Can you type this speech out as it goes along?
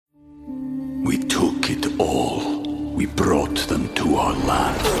We took it all. We brought them to our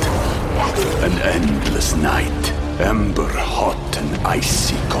land. An endless night, ember hot and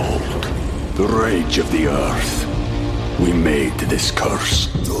icy cold. The rage of the earth. We made this curse.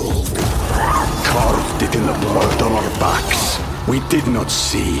 Carved it in the blood on our backs. We did not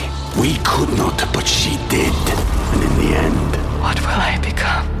see. We could not, but she did. And in the end... What will I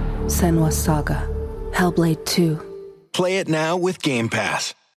become? Senua's Saga. Hellblade 2. Play it now with Game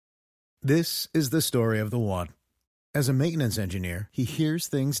Pass. This is the story of the one. As a maintenance engineer, he hears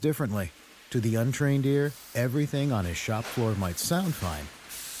things differently. To the untrained ear, everything on his shop floor might sound fine,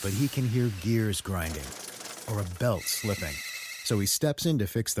 but he can hear gears grinding or a belt slipping. So he steps in to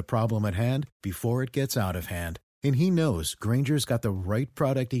fix the problem at hand before it gets out of hand. And he knows Grainger's got the right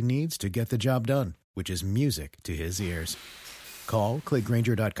product he needs to get the job done, which is music to his ears. Call, click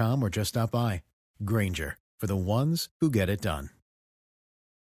Grainger.com, or just stop by. Grainger, for the ones who get it done.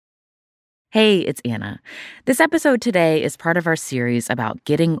 Hey, it's Anna. This episode today is part of our series about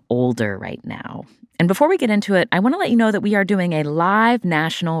getting older right now. And before we get into it, I want to let you know that we are doing a live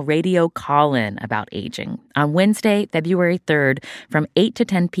national radio call-in about aging on Wednesday, February 3rd from 8 to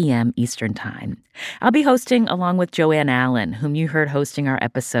 10 p.m. Eastern Time. I'll be hosting along with Joanne Allen, whom you heard hosting our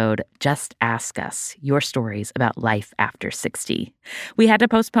episode, Just Ask Us, Your Stories About Life After 60. We had to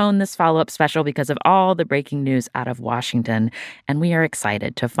postpone this follow-up special because of all the breaking news out of Washington, and we are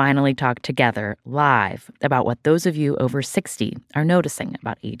excited to finally talk together live about what those of you over 60 are noticing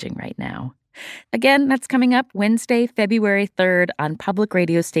about aging right now. Again, that's coming up Wednesday, February 3rd on public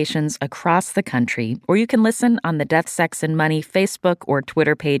radio stations across the country, or you can listen on the Death, Sex, and Money Facebook or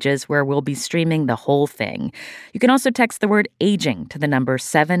Twitter pages where we'll be streaming the whole thing. You can also text the word aging to the number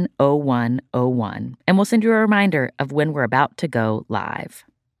 70101, and we'll send you a reminder of when we're about to go live.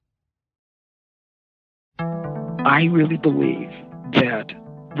 I really believe that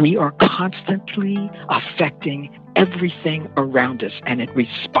we are constantly affecting everything around us, and it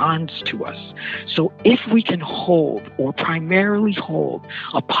responds to us. So if we can hold, or primarily hold,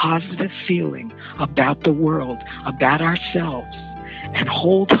 a positive feeling about the world, about ourselves, and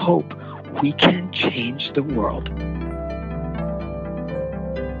hold hope, we can change the world.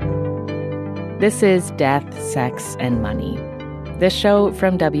 This is Death, Sex, and Money, the show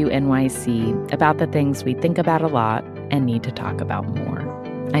from WNYC about the things we think about a lot and need to talk about more.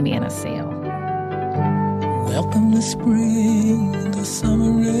 I'm Anna Sale. Welcome to spring, the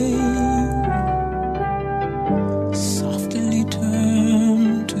summer rain, softly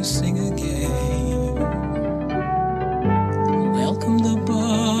turn to sing again. Welcome the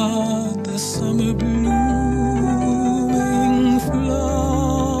bud, the summer blooming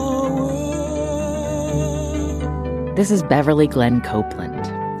flower. This is Beverly Glenn-Copeland,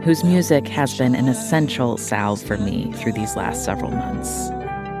 whose music has been an essential salve for me through these last several months.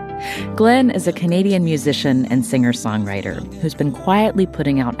 Glenn is a Canadian musician and singer-songwriter who's been quietly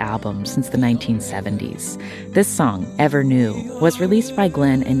putting out albums since the 1970s. This song, Ever New, was released by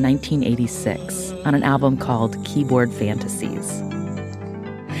Glenn in 1986 on an album called Keyboard Fantasies.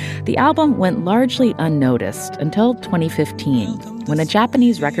 The album went largely unnoticed until 2015, when a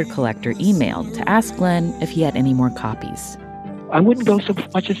Japanese record collector emailed to ask Glenn if he had any more copies. I wouldn't go so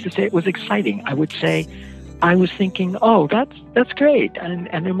much as to say it was exciting. I would say I was thinking, oh, that's great.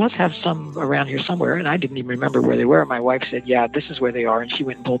 And there must have some around here somewhere. And I didn't even remember where they were. My wife said, yeah, this is where they are. And she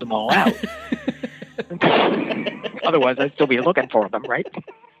went and pulled them all out. Otherwise, I'd still be looking for them, right?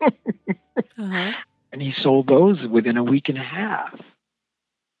 Uh-huh. And he sold those within a week and a half.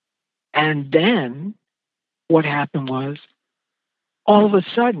 And then what happened was, all of a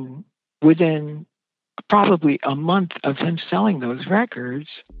sudden, within probably a month of him selling those records,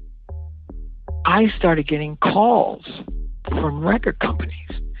 I started getting calls from record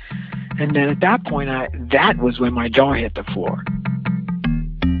companies. And then at that point, that was when my jaw hit the floor.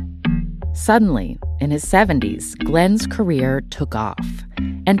 Suddenly, in his 70s, Glenn's career took off.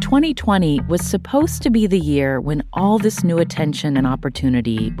 And 2020 was supposed to be the year when all this new attention and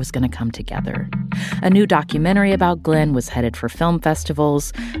opportunity was going to come together. A new documentary about Glenn was headed for film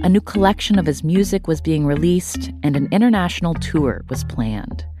festivals, a new collection of his music was being released, and an international tour was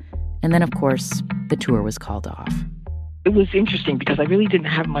planned. And then, of course, the tour was called off. It was interesting because I really didn't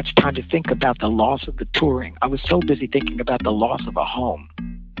have much time to think about the loss of the touring. I was so busy thinking about the loss of a home.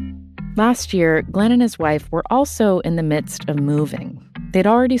 Last year, Glenn and his wife were also in the midst of moving. They'd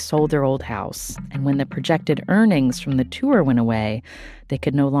already sold their old house, and when the projected earnings from the tour went away, they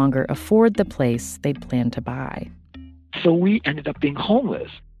could no longer afford the place they'd planned to buy. So we ended up being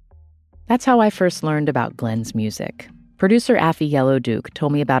homeless. That's how I first learned about Glenn's music. Producer Affy Yellowduke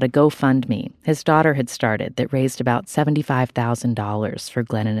told me about a GoFundMe his daughter had started that raised about $75,000 for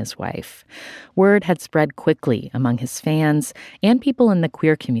Glenn and his wife. Word had spread quickly among his fans and people in the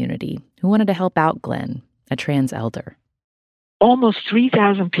queer community who wanted to help out Glenn, a trans elder. Almost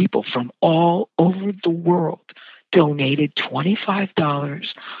 3,000 people from all over the world donated $25,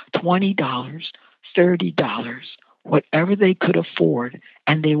 $20, $30, whatever they could afford.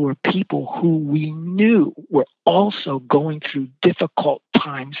 And they were people who we knew were also going through difficult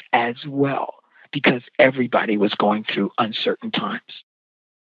times as well, because everybody was going through uncertain times.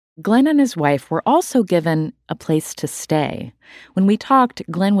 Glenn and his wife were also given a place to stay. When we talked,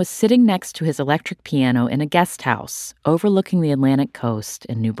 Glenn was sitting next to his electric piano in a guest house overlooking the Atlantic coast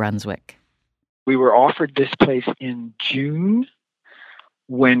in New Brunswick. We were offered this place in June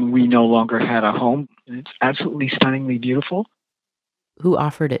when we no longer had a home. It's absolutely stunningly beautiful. Who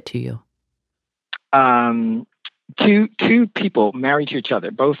offered it to you? Two people married to each other,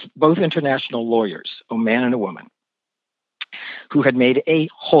 both international lawyers, a man and a woman, who had made a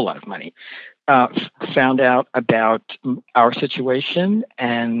whole lot of money, found out about our situation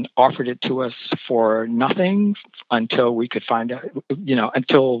and offered it to us for nothing until we could find out,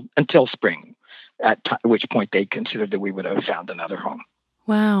 until spring, at which point they considered that we would have found another home.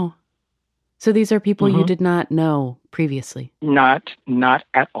 Wow. So these are people you did not know previously? Not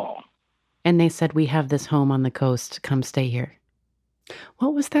at all. And they said, we have this home on the coast, come stay here.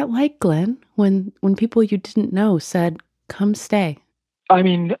 What was that like, Glenn, when people you didn't know said, come stay? I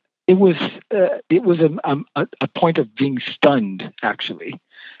mean, it was a point of being stunned, actually,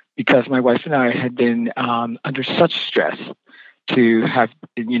 because my wife and I had been under such stress to have,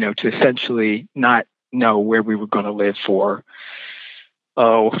 to essentially not know where we were going to live for,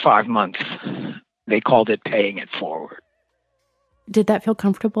 5 months. They called it paying it forward. Did that feel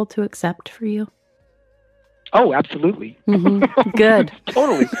comfortable to accept for you? Oh, absolutely. Mm-hmm. Good.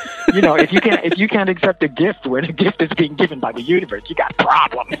 Totally. If you can't accept a gift when a gift is being given by the universe, you got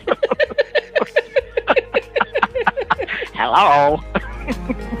problems. Hello.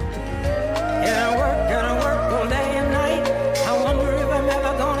 Gotta work all day and night. I wonder if I'm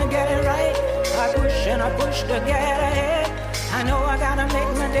ever gonna get it right. I push and I push to get ahead. I know I gotta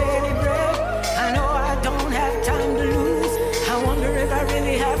make my daily bread. I know I don't have time to lose. I wonder if I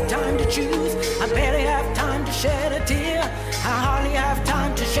really have time to choose. I barely have time to shed a tear. I hardly have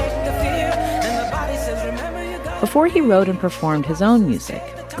time to shake the fear. And the body says, remember you got. Before he wrote and performed his own music,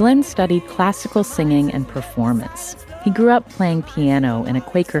 Glenn studied classical singing and performance. He grew up playing piano in a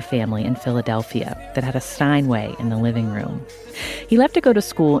Quaker family in Philadelphia that had a Steinway in the living room. He left to go to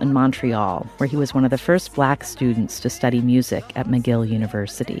school in Montreal, where he was one of the first Black students to study music at McGill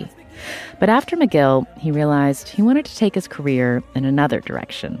University. But after McGill, he realized he wanted to take his career in another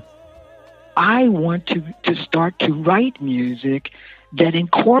direction. I want to start to write music that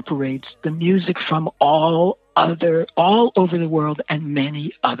incorporates the music from all over the world and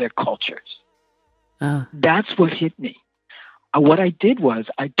many other cultures. That's what hit me. What I did was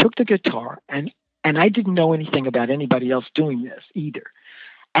I took the guitar and I didn't know anything about anybody else doing this either.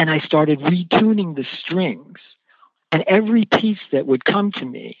 And I started retuning the strings, and every piece that would come to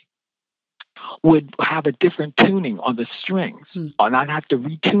me would have a different tuning on the strings. And I'd have to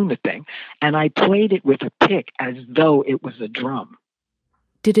retune the thing. And I played it with a pick as though it was a drum.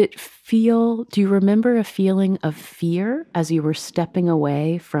 Do you remember a feeling of fear as you were stepping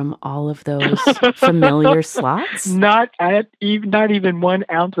away from all of those familiar slots? Not even 1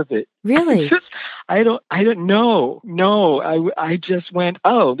 ounce of it. Really? I don't know. No, I just went,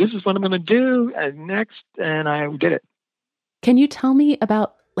 oh, this is what I'm going to do next. And I did it. Can you tell me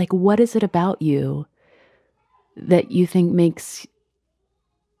about, what is it about you that you think makes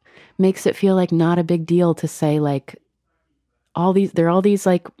it feel like not a big deal to say, there are all these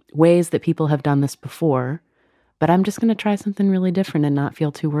ways that people have done this before, but I'm just going to try something really different and not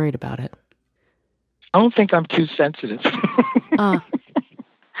feel too worried about it? I don't think I'm too sensitive. I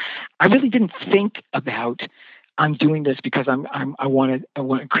really didn't think about I'm doing this because I want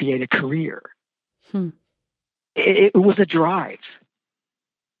to create a career. It was a drive.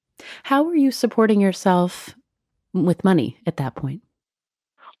 How were you supporting yourself with money at that point?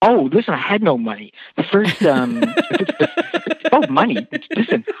 Oh, listen, I had no money. The first, money.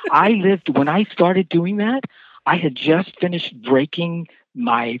 Listen, when I started doing that, I had just finished breaking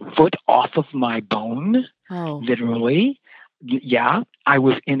my foot off of my bone, literally. Yeah, I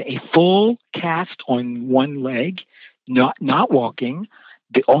was in a full cast on one leg, not walking.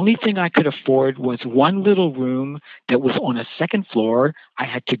 The only thing I could afford was one little room that was on a second floor. I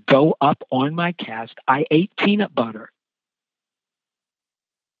had to go up on my cast. I ate peanut butter.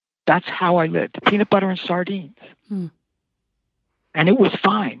 That's how I lived. Peanut butter and sardines. And it was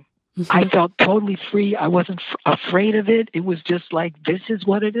fine. I felt totally free. I wasn't afraid of it. It was just like, this is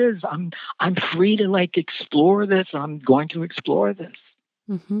what it is. I'm free to like explore this. I'm going to explore this.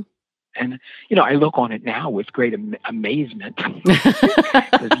 Mm-hmm. And, I look on it now with great amazement.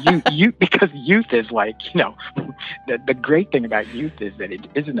 Because youth is like, the great thing about youth is that it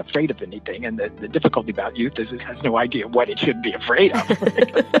isn't afraid of anything. And the difficulty about youth is it has no idea what it should be afraid of.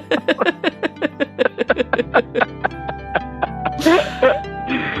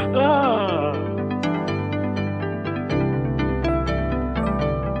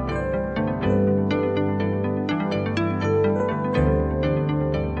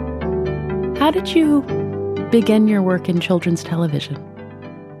 How did you begin your work in children's television?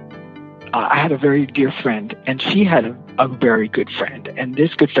 I had a very dear friend, and she had a very good friend. And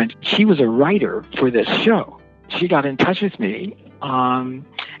this good friend, she was a writer for this show. She got in touch with me and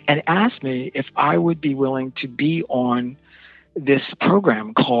asked me if I would be willing to be on this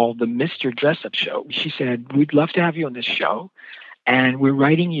program called the Mr. Dress-Up Show. She said, we'd love to have you on this show, and we're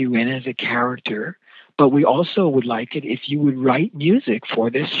writing you in as a character, but we also would like it if you would write music for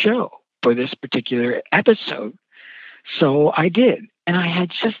this show, for this particular episode. So I did, and I had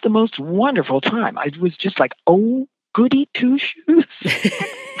just the most wonderful time. I was just like, oh, goody two-shoes.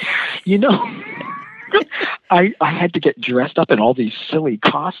 I had to get dressed up in all these silly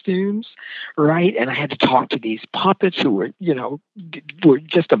costumes, right? And I had to talk to these puppets who were, were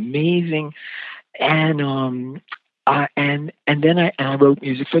just amazing. And then I wrote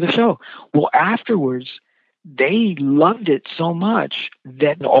music for the show. Well, afterwards, they loved it so much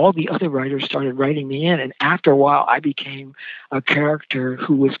that all the other writers started writing me in. And after a while, I became a character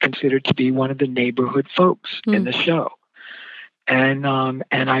who was considered to be one of the neighborhood folks in the show. And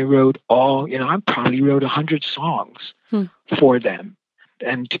I wrote I probably wrote 100 songs for them.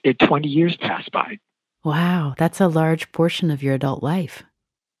 And 20 years passed by. Wow, that's a large portion of your adult life.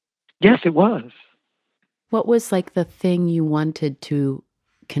 Yes, it was. What was like the thing you wanted to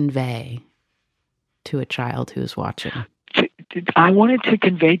convey to a child who's watching? I wanted to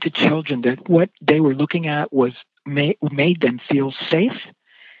convey to children that what they were looking at was made them feel safe,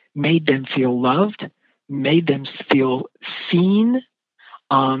 made them feel loved, made them feel seen,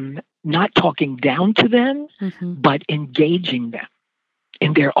 not talking down to them, but engaging them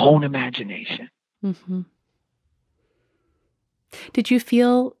in their own imagination. Mm-hmm. Did you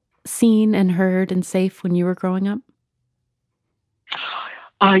feel seen and heard and safe when you were growing up?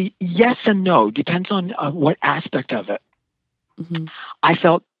 Yes and no. Depends on what aspect of it. Mm-hmm. I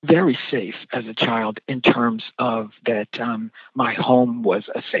felt very safe as a child in terms of that my home was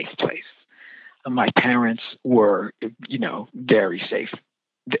a safe place. My parents were, very safe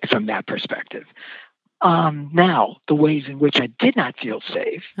from that perspective. Now, the ways in which I did not feel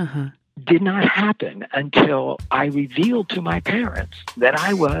safe did not happen until I revealed to my parents that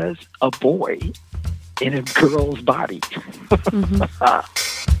I was a boy in a girl's body.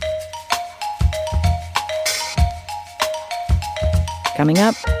 Coming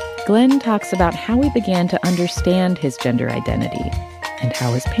up, Glenn talks about how he began to understand his gender identity and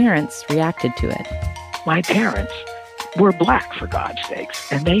how his parents reacted to it. My parents were Black, for God's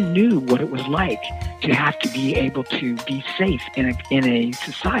sakes, and they knew what it was like to have to be able to be safe in a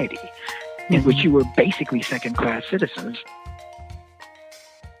society in which you were basically second-class citizens.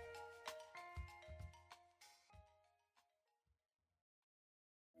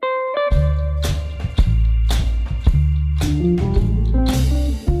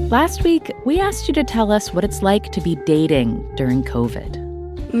 Last week, we asked you to tell us what it's like to be dating during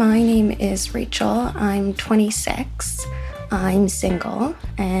COVID. My name is Rachel. I'm 26. I'm single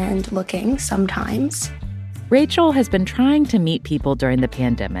and looking sometimes. Rachel has been trying to meet people during the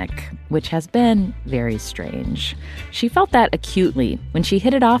pandemic, which has been very strange. She felt that acutely when she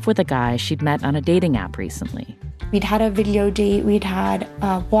hit it off with a guy she'd met on a dating app recently. We'd had a video date, we'd had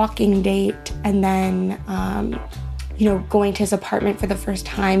a walking date, and then going to his apartment for the first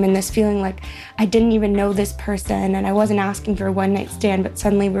time, and this feeling like I didn't even know this person and I wasn't asking for a one-night stand, but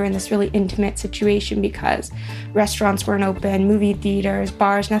suddenly we're in this really intimate situation because restaurants weren't open, movie theaters,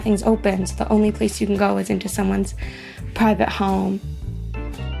 bars, nothing's open. So the only place you can go is into someone's private home.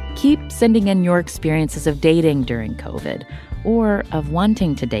 Keep sending in your experiences of dating during COVID or of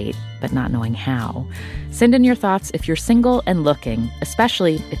wanting to date but not knowing how. Send in your thoughts if you're single and looking,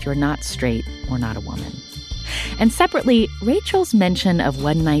 especially if you're not straight or not a woman. And separately, Rachel's mention of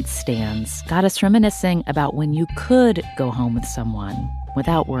one-night stands got us reminiscing about when you could go home with someone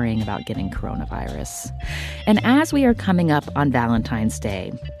without worrying about getting coronavirus. And as we are coming up on Valentine's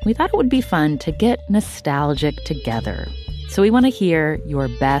Day, we thought it would be fun to get nostalgic together. So we want to hear your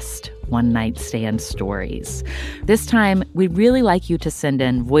best one-night stand stories. This time, we'd really like you to send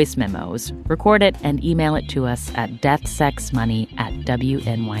in voice memos, record it, and email it to us at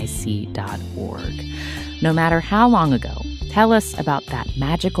deathsexmoney@wnyc.org. No matter how long ago, tell us about that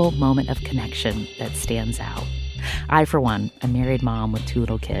magical moment of connection that stands out. I, for one, a married mom with 2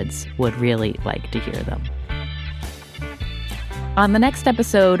 little kids, would really like to hear them. On the next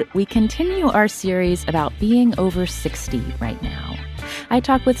episode, we continue our series about being over 60 right now. I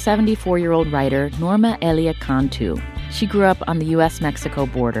talk with 74-year-old writer Norma Elia Cantu. She grew up on the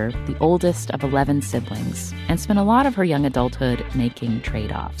U.S.-Mexico border, the oldest of 11 siblings, and spent a lot of her young adulthood making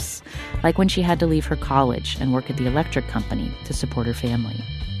trade-offs, like when she had to leave her college and work at the electric company to support her family.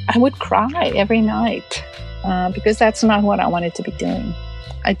 I would cry every night because that's not what I wanted to be doing.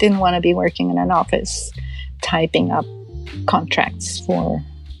 I didn't want to be working in an office typing up contracts for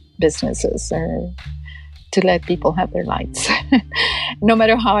businesses or to let people have their lights. No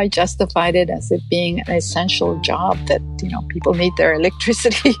matter how I justified it as it being an essential job that, people need their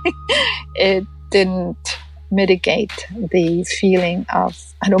electricity, it didn't mitigate the feeling of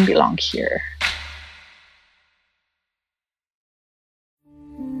I don't belong here.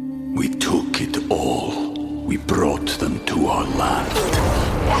 We took it all. We brought them to our land.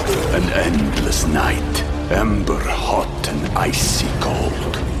 An endless night, ember hot and icy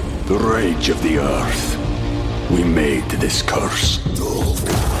cold. The rage of the earth. We made this curse.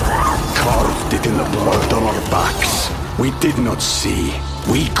 Carved it in the blood on our backs. We did not see.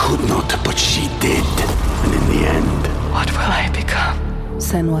 We could not, but she did. And in the end, What will I become?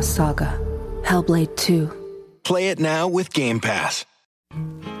 Senua's Saga. Hellblade 2. Play it now with Game Pass.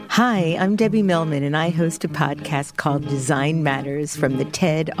 Hi, I'm Debbie Millman, and I host a podcast called Design Matters from the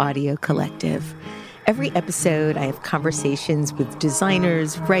TED Audio Collective. Every episode, I have conversations with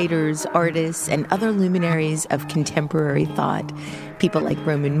designers, writers, artists, and other luminaries of contemporary thought. People like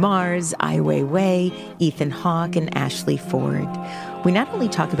Roman Mars, Ai Weiwei, Ethan Hawke, and Ashley Ford. We not only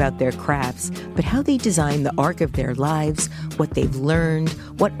talk about their crafts, but how they design the arc of their lives, what they've learned,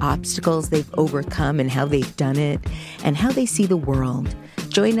 what obstacles they've overcome and how they've done it, and how they see the world.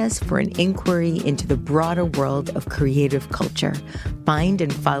 Join us for an inquiry into the broader world of creative culture. Find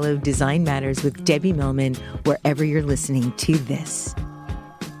and follow Design Matters with Debbie Millman wherever you're listening to this.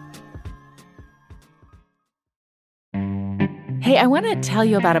 Hey, I want to tell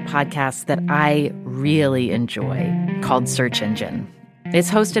you about a podcast that I really enjoy called Search Engine.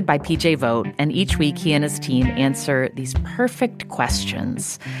 It's hosted by PJ Vogt, and each week he and his team answer these perfect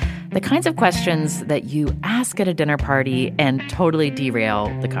questions. The kinds of questions that you ask at a dinner party and totally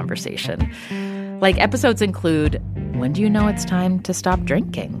derail the conversation. Like episodes include, when do you know it's time to stop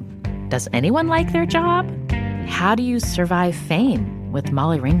drinking? Does anyone like their job? How do you survive fame with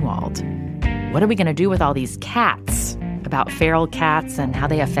Molly Ringwald? What are we going to do with all these cats? About feral cats and how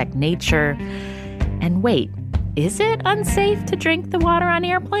they affect nature. And wait, is it unsafe to drink the water on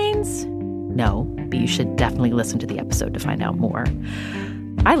airplanes? No, but you should definitely listen to the episode to find out more.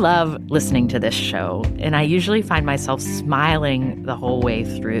 I love listening to this show, and I usually find myself smiling the whole way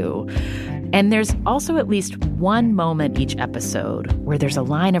through. And there's also at least one moment each episode where there's a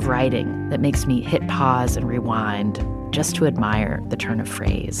line of writing that makes me hit pause and rewind just to admire the turn of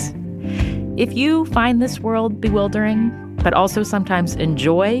phrase. If you find this world bewildering, but also sometimes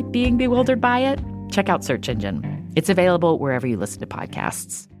enjoy being bewildered by it, check out Search Engine. It's available wherever you listen to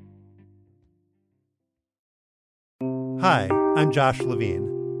podcasts. Hi, I'm Josh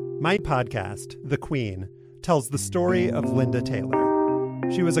Levine. My podcast, The Queen, tells the story of Linda Taylor.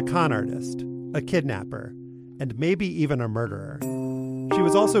 She was a con artist, a kidnapper, and maybe even a murderer. She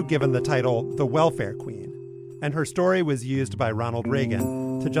was also given the title the Welfare Queen, and her story was used by Ronald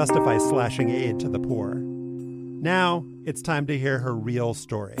Reagan to justify slashing aid to the poor. Now, it's time to hear her real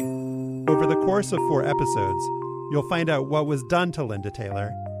story. Over the course of 4 episodes, you'll find out what was done to Linda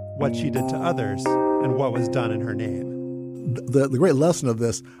Taylor, what she did to others, and what was done in her name. The great lesson of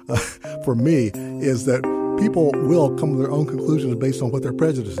this, for me, is that people will come to their own conclusions based on what their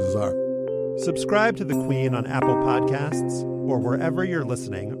prejudices are. Subscribe to The Queen on Apple Podcasts or wherever you're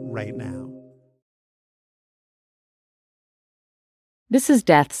listening right now. This is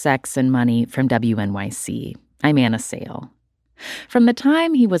Death, Sex, and Money from WNYC. I'm Anna Sale. From the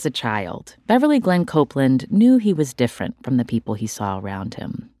time he was a child, Beverly Glenn-Copeland knew he was different from the people he saw around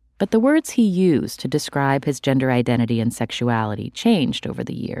him. But the words he used to describe his gender identity and sexuality changed over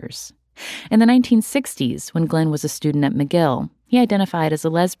the years. In the 1960s, when Glenn was a student at McGill, he identified as a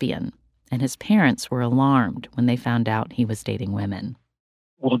lesbian, and his parents were alarmed when they found out he was dating women.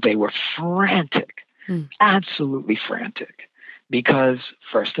 Well, they were frantic, absolutely frantic, because,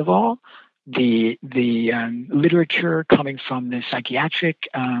 first of all, the literature coming from the psychiatric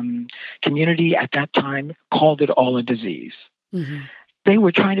community at that time called it all a disease. Mm-hmm. They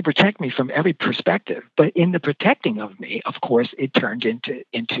were trying to protect me from every perspective, but in the protecting of me, of course, it turned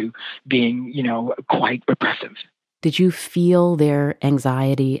into being, quite repressive. Did you feel their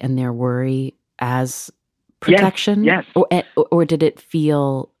anxiety and their worry as protection? Yes. Or did it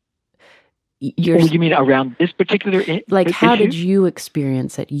feel... You mean around this particular how issue? did you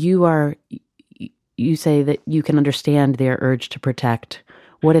experience it? You say that you can understand their urge to protect.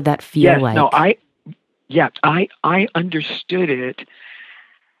 What did that feel like? No, I understood it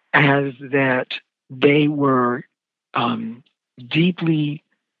as that they were deeply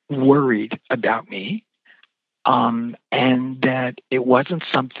worried about me, and that it wasn't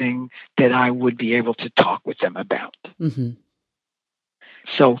something that I would be able to talk with them about. Mm-hmm.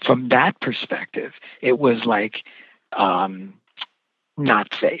 So from that perspective, it was like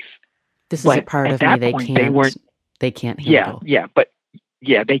not safe. This is a part of me they can't handle. They can't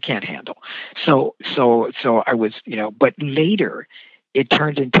handle. So I was, but later it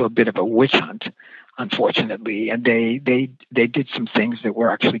turned into a bit of a witch hunt, unfortunately, and they did some things that were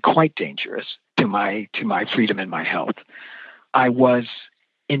actually quite dangerous to my freedom and my health. I was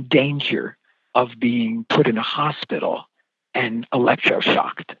in danger of being put in a hospital and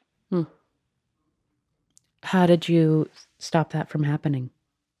electroshocked. How did you stop that from happening?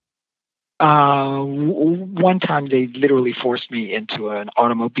 One time they literally forced me into an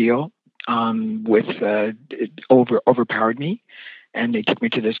automobile overpowered me, and they took me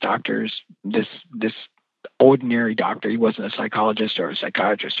to this ordinary doctor. He wasn't a psychologist or a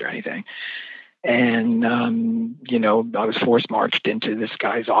psychiatrist or anything. And, I was force marched into this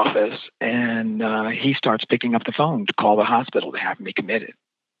guy's office, and he starts picking up the phone to call the hospital to have me committed.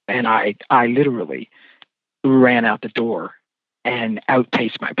 And I literally ran out the door and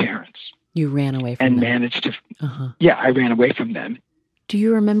outpaced my parents. You ran away from them? And managed to, I ran away from them. Do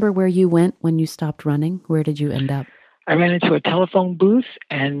you remember where you went when you stopped running? Where did you end up? I ran into a telephone booth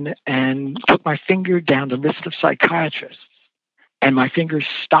and took my finger down the list of psychiatrists. And my finger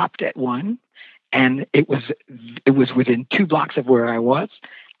stopped at one, and it was within 2 blocks of where I was.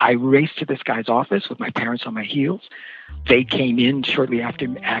 I raced to this guy's office with my parents on my heels. They came in shortly after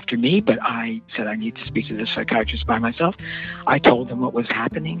me, but I said I need to speak to this psychiatrist by myself. I told him what was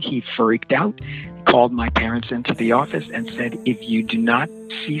happening. He freaked out, called my parents into the office and said, if you do not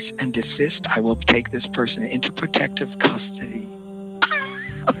cease and desist, I will take this person into protective custody.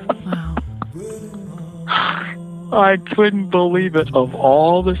 Wow. I couldn't believe it. Of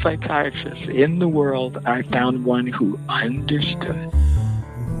all the psychiatrists in the world, I found one who understood.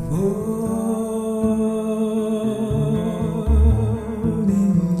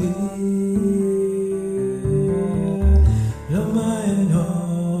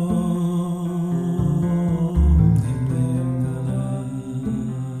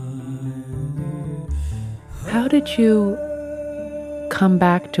 How did you come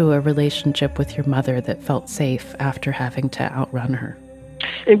back to a relationship with your mother that felt safe after having to outrun her?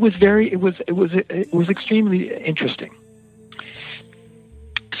 It was extremely interesting.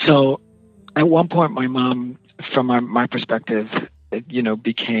 So at one point, my mom, from my perspective,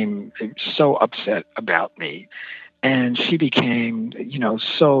 became so upset about me. And she became,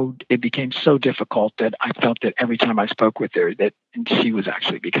 it became so difficult that I felt that every time I spoke with her, that she was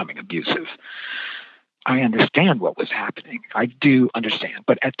actually becoming abusive. I understand what was happening. I do understand.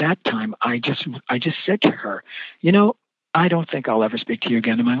 But at that time, I just said to her, I don't think I'll ever speak to you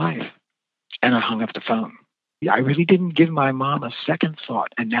again in my life. And I hung up the phone. I really didn't give my mom a second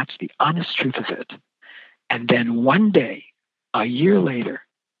thought, and that's the honest truth of it. And then one day, a year later,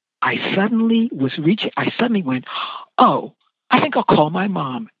 I suddenly went, oh, I think I'll call my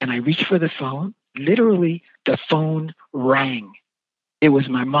mom. And I reached for the phone. Literally, the phone rang. It was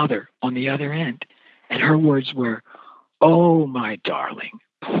my mother on the other end. And her words were, oh, my darling,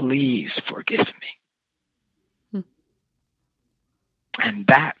 please forgive me. And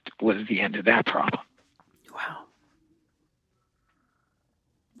that was the end of that problem. Wow.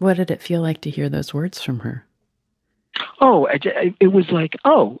 What did it feel like to hear those words from her? Oh, it was like,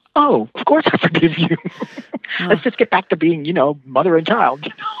 oh, of course I forgive you. Let's just get back to being, mother and child.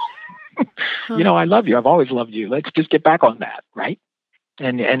 I love you. I've always loved you. Let's just get back on that, right?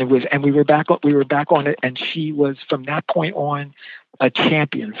 And we were back on it. And she was, from that point on, a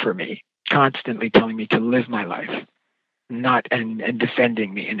champion for me, constantly telling me to live my life, and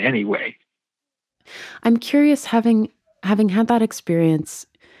defending me in any way. I'm curious, having had that experience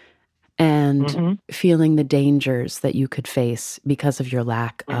and feeling the dangers that you could face because of your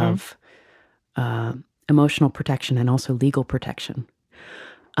lack of emotional protection and also legal protection.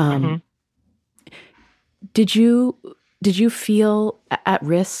 Did you feel at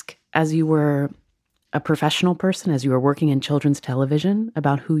risk as you were a professional person, as you were working in children's television,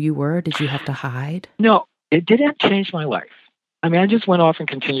 about who you were? Did you have to hide? No, it didn't change my life. I mean, I just went off and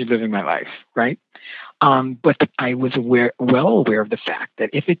continued living my life, right? But I was well aware of the fact that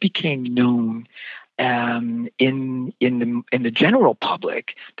if it became known in the general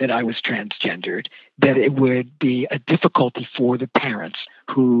public that I was transgendered, that it would be a difficulty for the parents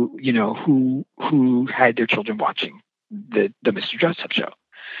who had their children watching the Mr. Dress-Up show.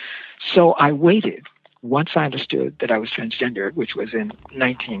 So I waited. Once I understood that I was transgendered, which was in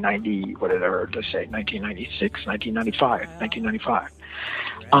 1990, whatever to say, 1996, 1995,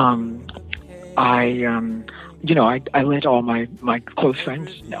 I let all my close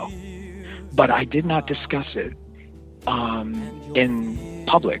friends know, but I did not discuss it in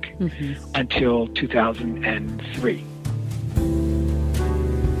public until 2003.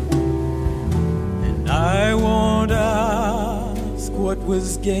 And I won't ask what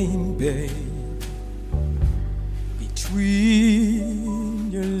was gained, babe,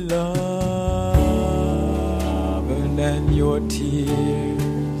 between your love and your tears.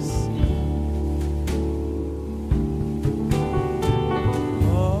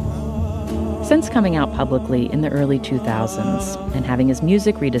 Since coming out publicly in the early 2000s and having his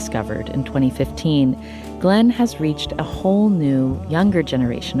music rediscovered in 2015, Glenn has reached a whole new, younger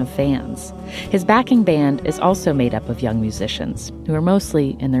generation of fans. His backing band is also made up of young musicians who are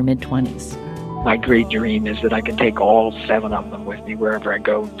mostly in their mid-20s. My great dream is that I can take all 7 of them with me wherever I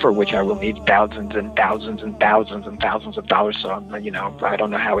go, for which I will need thousands and thousands and thousands and thousands of dollars. So, I don't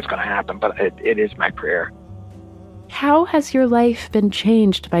know how it's going to happen, but it is my prayer. How has your life been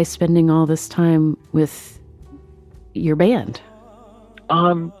changed by spending all this time with your band?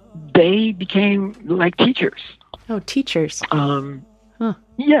 They became like teachers. Oh, teachers.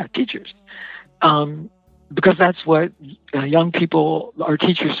 Yeah, teachers. Because that's what young people are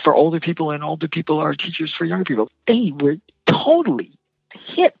teachers for older people, and older people are teachers for younger people. They were totally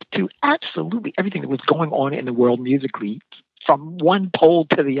hip to absolutely everything that was going on in the world musically, from one pole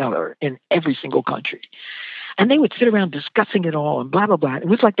to the other in every single country. And they would sit around discussing it all and blah, blah, blah. It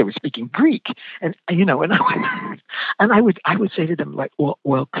was like they were speaking Greek. And I would say to them, like,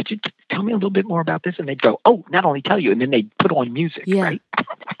 well, could you tell me a little bit more about this? And they'd go, oh, not only tell you. And then they'd put on music, right?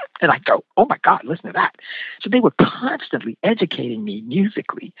 And I'd go, oh, my God, listen to that. So they were constantly educating me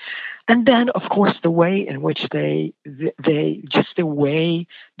musically. And then, of course, the way in which they just the way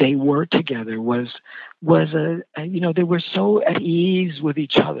they were together was they were so at ease with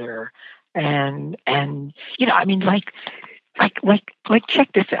each other. And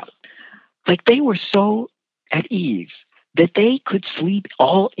check this out. Like, they were so at ease that they could sleep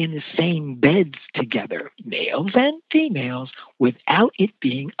all in the same beds together, males and females, without it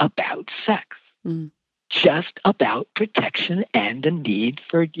being about sex. Just about protection and the need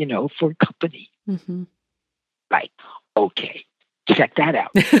for company. Like, okay, check that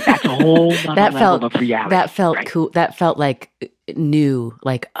out. That's a whole other level of reality. That felt cool. That felt like new,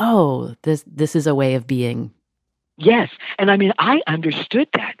 like, oh, this is a way of being. Yes. And I mean, I understood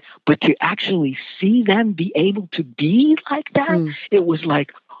that, but to actually see them be able to be like that, it was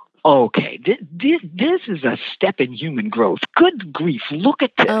like, okay, this is a step in human growth. Good grief, look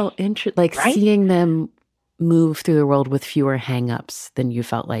at this. Oh, seeing them move through the world with fewer hang-ups than you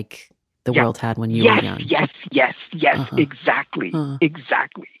felt like the world had when you were young. Yes, exactly.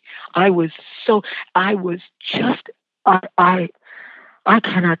 Exactly. I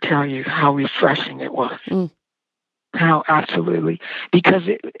cannot tell you how refreshing it was. How absolutely, because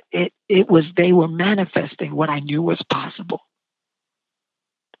they were manifesting what I knew was possible,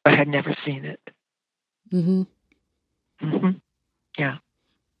 but had never seen it. Yeah.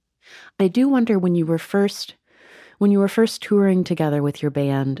 I do wonder, when you were first touring together with your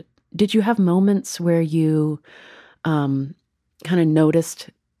band, did you have moments where you kind of noticed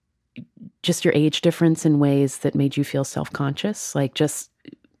just your age difference in ways that made you feel self-conscious, like just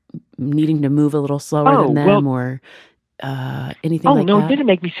needing to move a little slower than them, or anything like that? Oh, no, it didn't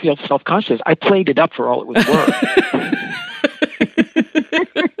make me feel self-conscious. I played it up for all it was worth.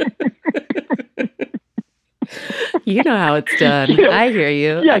 You know how it's done. I hear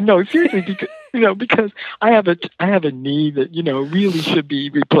you. Yeah, no, seriously, because I have a knee that, really should be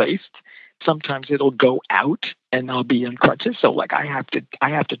replaced. Sometimes it'll go out and I'll be on crutches. So like I have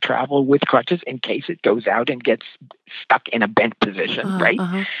to travel with crutches in case it goes out and gets stuck in a bent position, right?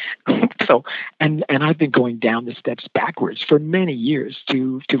 So and I've been going down the steps backwards for many years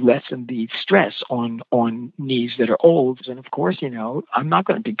to lessen the stress on knees that are old. And of course, I'm not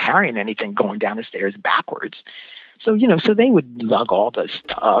going to be carrying anything going down the stairs backwards. So, so they would lug all the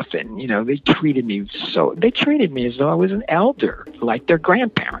stuff, and, they treated me as though I was an elder, like their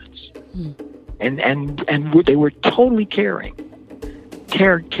grandparents. And they were totally caretaking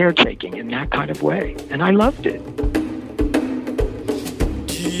in that kind of way. And I loved it.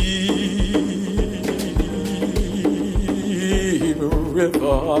 Deep river,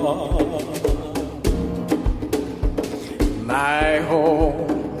 my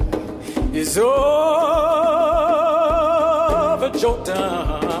home is over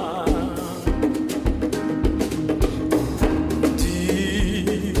Jordan.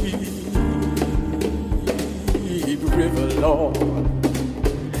 Deep river, Lord,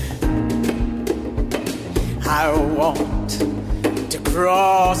 I want to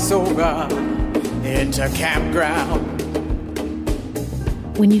cross over into campground.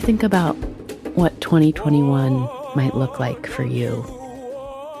 When you think about what 2021 might look like for you,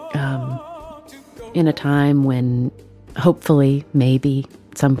 in a time when hopefully, maybe,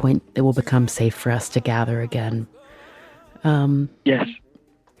 at some point it will become safe for us to gather again. Yes.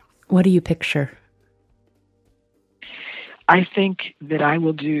 What do you picture? I think that I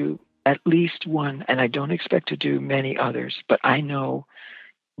will do at least one, and I don't expect to do many others, but I know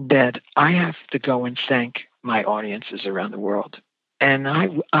that I have to go and thank my audiences around the world. And I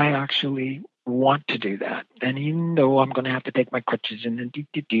actually want to do that. And even though I'm going to have to take my crutches and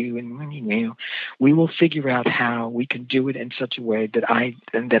we will figure out how we can do it in such a way that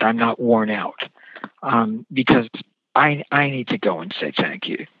I'm not worn out. Because I need to go and say thank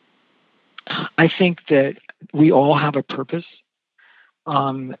you. I think that we all have a purpose.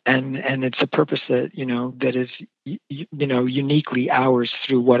 And it's a purpose that, that is, uniquely ours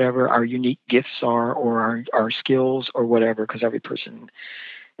through whatever our unique gifts are, or our skills, or whatever, because every person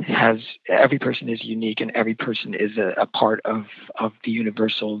is unique, and every person is a part of the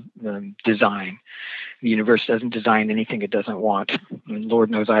universal design. The universe doesn't design anything it doesn't want. And Lord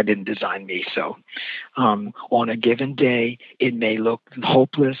knows I didn't design me. So on a given day, it may look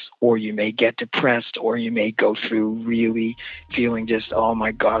hopeless, or you may get depressed, or you may go through really feeling just, oh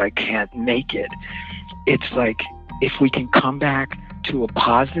my God, I can't make it. It's like, if we can come back to a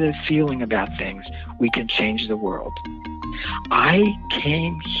positive feeling about things, we can change the world. I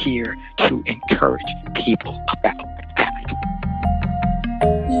came here to encourage people about that.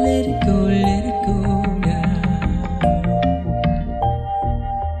 Let it go, now.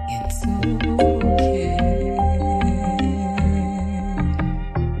 It's okay.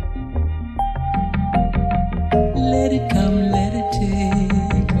 Let it come, let it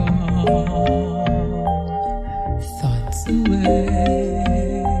take all thoughts away.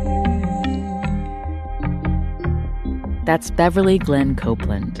 That's Beverly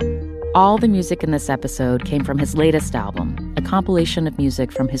Glenn-Copeland. All the music in this episode came from his latest album, a compilation of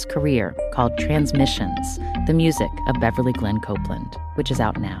music from his career called Transmissions, the music of Beverly Glenn-Copeland, which is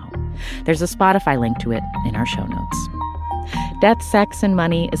out now. There's a Spotify link to it in our show notes. Death, Sex, and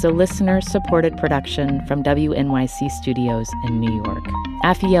Money is a listener-supported production from WNYC Studios in New York.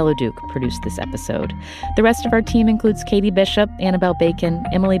 Afi Yellow-Duke produced this episode. The rest of our team includes Katie Bishop, Annabelle Bacon,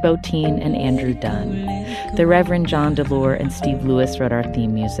 Emily Botine, and Andrew Dunn. The Reverend John DeLore and Steve Lewis wrote our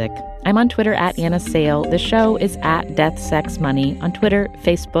theme music. I'm on Twitter at Anna Sale. The show is at Death, Sex, Money on Twitter,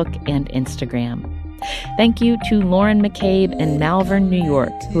 Facebook, and Instagram. Thank you to Lauren McCabe in Malvern, New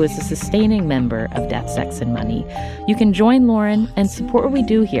York, who is a sustaining member of Death, Sex, and Money. You can join Lauren and support what we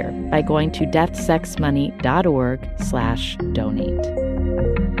do here by going to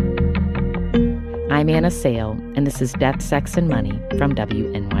deathsexmoney.org/donate. I'm Anna Sale, and this is Death, Sex, and Money from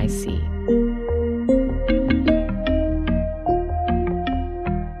WNYC.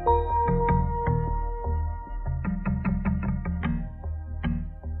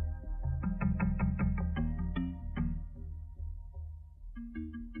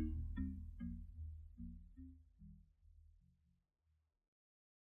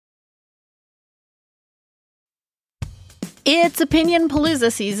 It's Opinion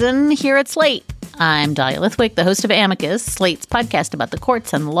Palooza season here at Slate. I'm Dahlia Lithwick, the host of Amicus, Slate's podcast about the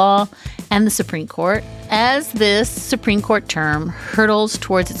courts and the law and the Supreme Court. As this Supreme Court term hurtles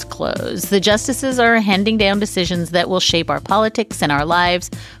towards its close, the justices are handing down decisions that will shape our politics and our lives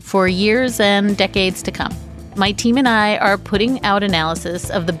for years and decades to come. My team and I are putting out analysis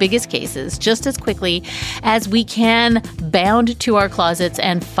of the biggest cases just as quickly as we can bound to our closets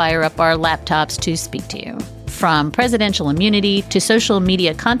and fire up our laptops to speak to you. From presidential immunity to social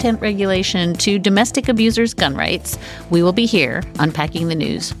media content regulation to domestic abusers' gun rights, we will be here unpacking the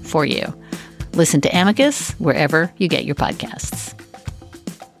news for you. Listen to Amicus wherever you get your podcasts.